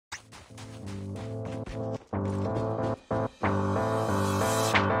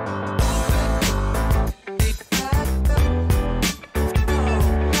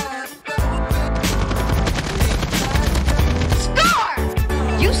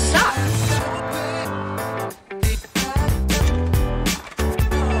suck.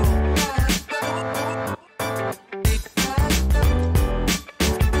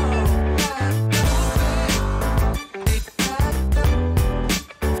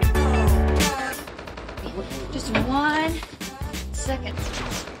 Just 1 second.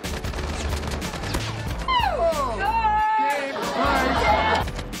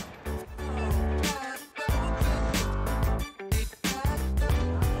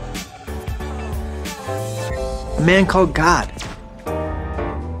 A man called God.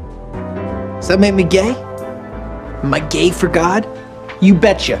 Does that make me gay? Am I gay for God? You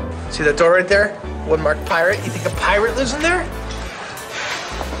betcha. See that door right there? One marked pirate. You think a pirate lives in there?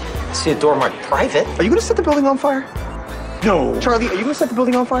 See a door marked private? Are you gonna set the building on fire? No. Charlie, are you gonna set the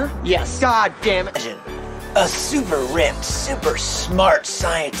building on fire? Yes. God damn it. A super ripped, super smart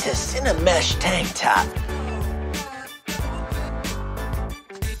scientist in a mesh tank top.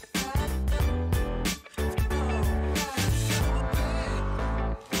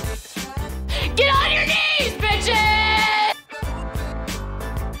 Get on your knees, bitches!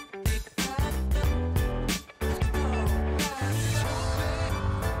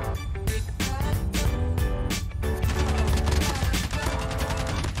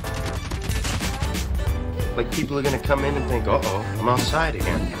 Like people are gonna come in and think, uh-oh, I'm outside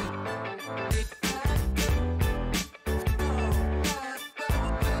again.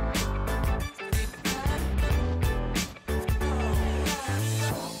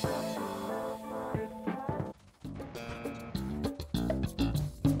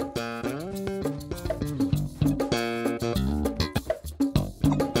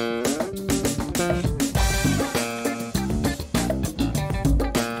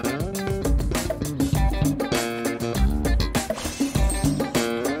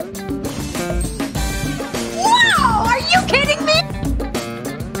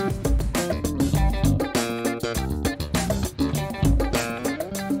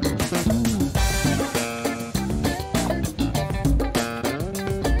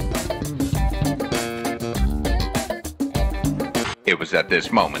 It was at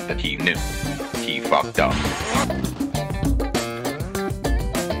this moment that he knew he fucked up.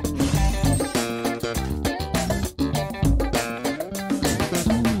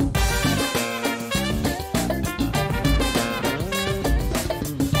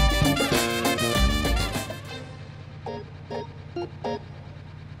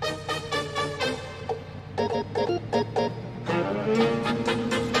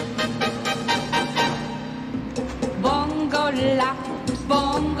 Bongola,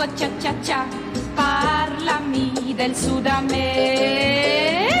 bongo cha cha cha, parlami del Sud America.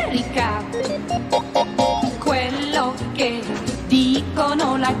 Quello che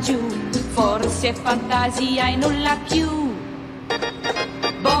dicono laggiù, forse è fantasia e nulla più.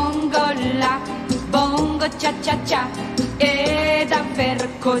 Bongola, bongo cha cha cha, è davvero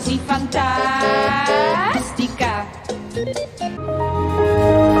così fantastica.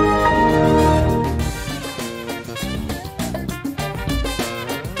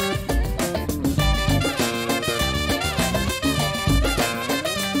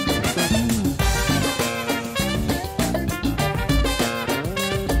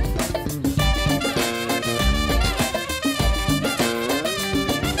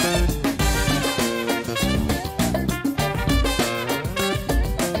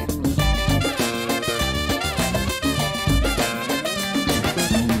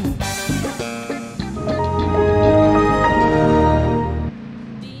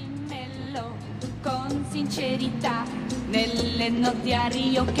 Sincerità nelle notti a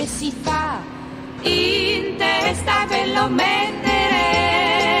Rio che si fa in testa bello mettere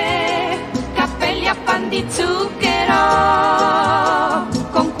cappelli a pan di zucchero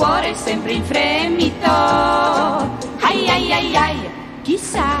con cuore sempre in fremito. Ai ai ai ai,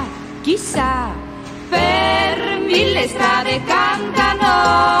 chissà, chissà, per 1000 strade cantano,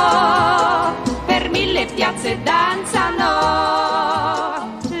 per 1000 piazze danzano,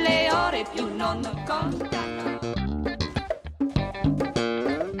 le ore più non contano.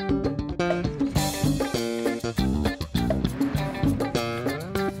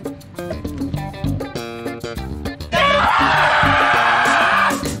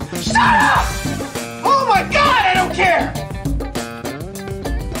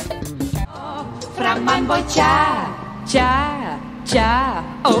 Framman bongocha, cha, cha,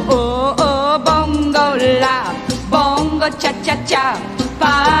 oh oh oh, bongola, bongo cha cha cha,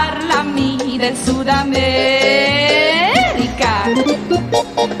 parlami del Sud America,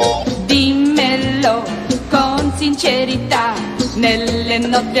 dimmelo con sincerità, nelle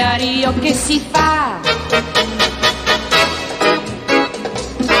notti a Rio che si fa.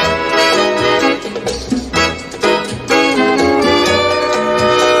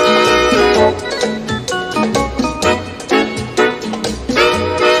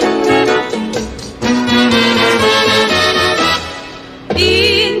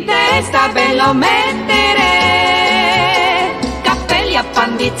 testa bello mettere, cappelli a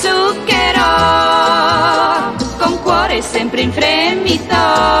pan di zucchero, con cuore sempre in fremito.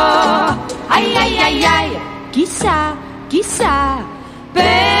 Ai ai ai ai, chissà, chissà,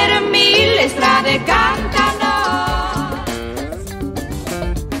 per 1000 strade cantano.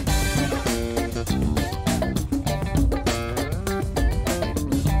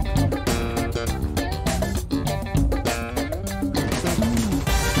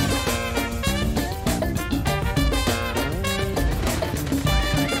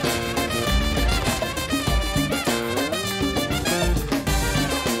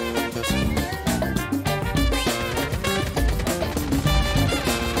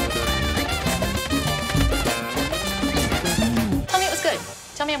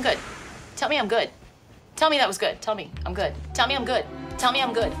 Tell me I'm good. Tell me I'm good. Tell me that was good. Tell me I'm good. Tell me I'm good. Tell me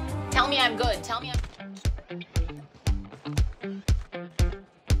I'm good. Tell me I'm good. Tell me I'm...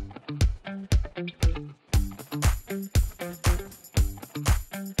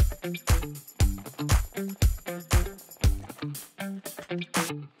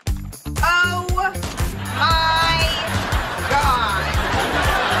 Oh my God.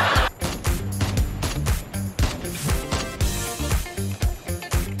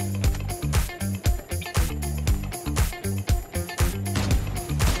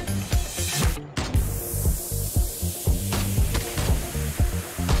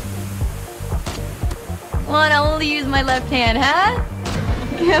 Wanna only use my left hand, huh?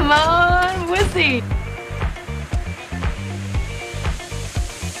 Come on, wussy.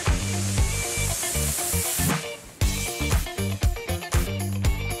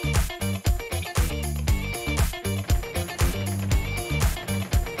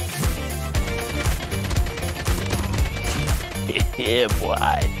 Yeah, boy.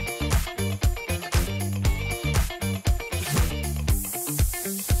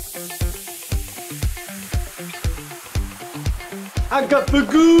 I got the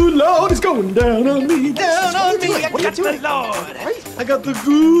good Lord, it's going down on me, down on me. I got the Lord. I got the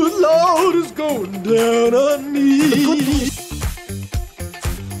good Lord, it's going down on me.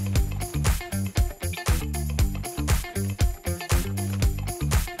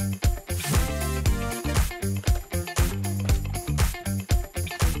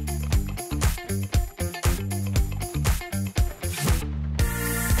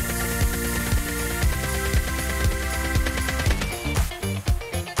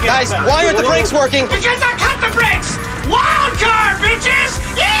 Guys, why aren't the brakes working? Because I cut the brakes! Wild card, bitches!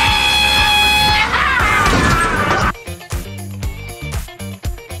 Yeah!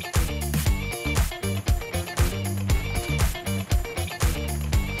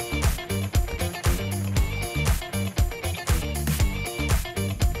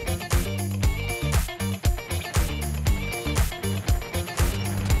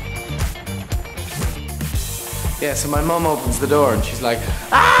 Yeah, so my mom opens the door and she's like,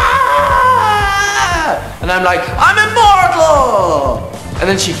 ah! And I'm like, I'm immortal! And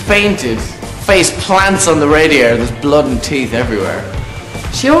then she fainted, face plants on the radiator, there's blood and teeth everywhere.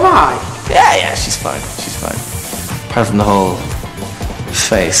 She alright? Yeah, she's fine, she's fine. Apart from the whole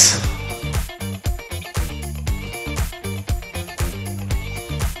face.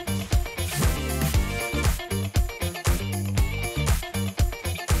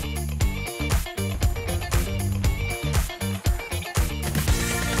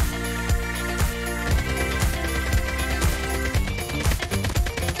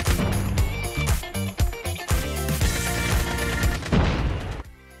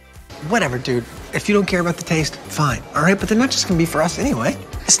 Whatever, dude. If you don't care about the taste, fine. All right, but they're not just gonna be for us anyway.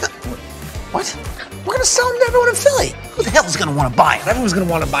 It's not. What? We're gonna sell them to everyone in Philly. Who the hell is gonna want to buy them? Everyone's gonna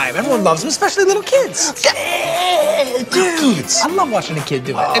want to buy them. Everyone loves them, especially little kids. Dude, I love watching a kid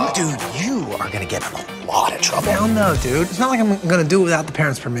do it. And Dude, you are gonna get in a lot of trouble. hell no, dude. It's not like I'm gonna do it without the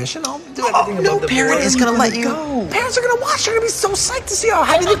parents' permission. I'll do everything no above the parent board. is gonna let you go. Parents are gonna watch. They're gonna be so psyched to see how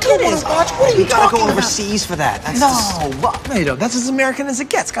happy the kid is. Watch. What are you gotta go overseas for that? That's No, you don't. That's as American as it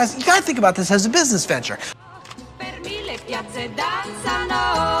gets, guys. You gotta think about this as a business venture. Per 1000 piazze danzano,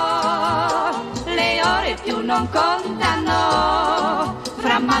 le ore più non contano,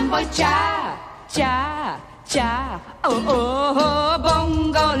 fra mambo e cia, cia, cia, oh oh oh,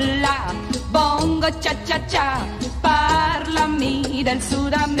 bongola, bongo cia cia cia, parlami del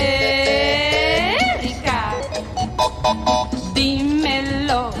Sud America,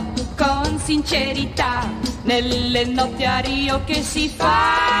 dimmelo con sincerità, nelle notti a Rio che si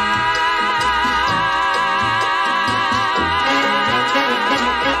fa.